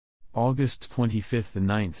August 25th, the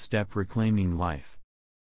ninth step, reclaiming life.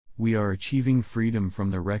 We are achieving freedom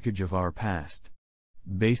from the wreckage of our past.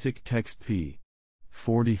 Basic text p.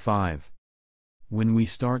 45. When we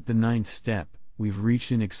start the ninth step, we've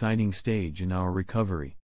reached an exciting stage in our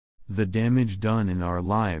recovery. The damage done in our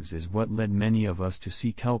lives is what led many of us to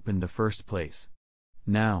seek help in the first place.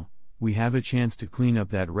 Now, we have a chance to clean up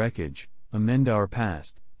that wreckage, amend our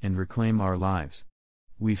past, and reclaim our lives.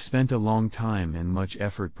 We've spent a long time and much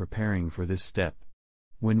effort preparing for this step.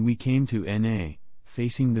 When we came to NA,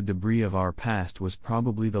 facing the debris of our past was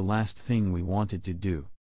probably the last thing we wanted to do.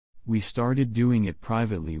 We started doing it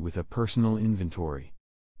privately with a personal inventory.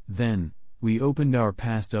 Then, we opened our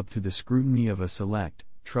past up to the scrutiny of a select,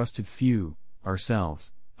 trusted few,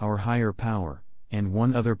 ourselves, our higher power, and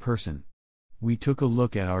one other person. We took a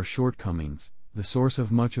look at our shortcomings, the source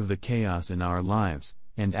of much of the chaos in our lives,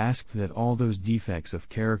 and asked that all those defects of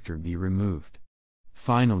character be removed.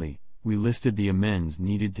 Finally, we listed the amends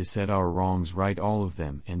needed to set our wrongs right, all of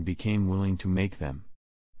them, and became willing to make them.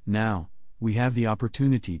 Now, we have the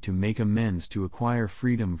opportunity to make amends to acquire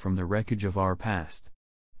freedom from the wreckage of our past.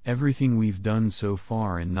 Everything we've done so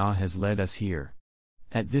far in NA has led us here.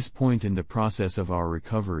 At this point in the process of our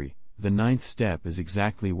recovery, the ninth step is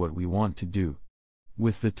exactly what we want to do.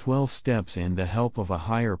 With the 12 steps and the help of a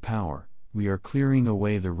higher power, we are clearing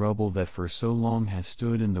away the rubble that for so long has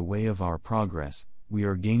stood in the way of our progress. We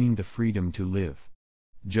are gaining the freedom to live.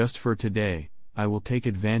 Just for today, I will take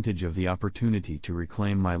advantage of the opportunity to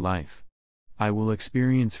reclaim my life. I will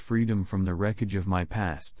experience freedom from the wreckage of my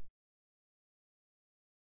past.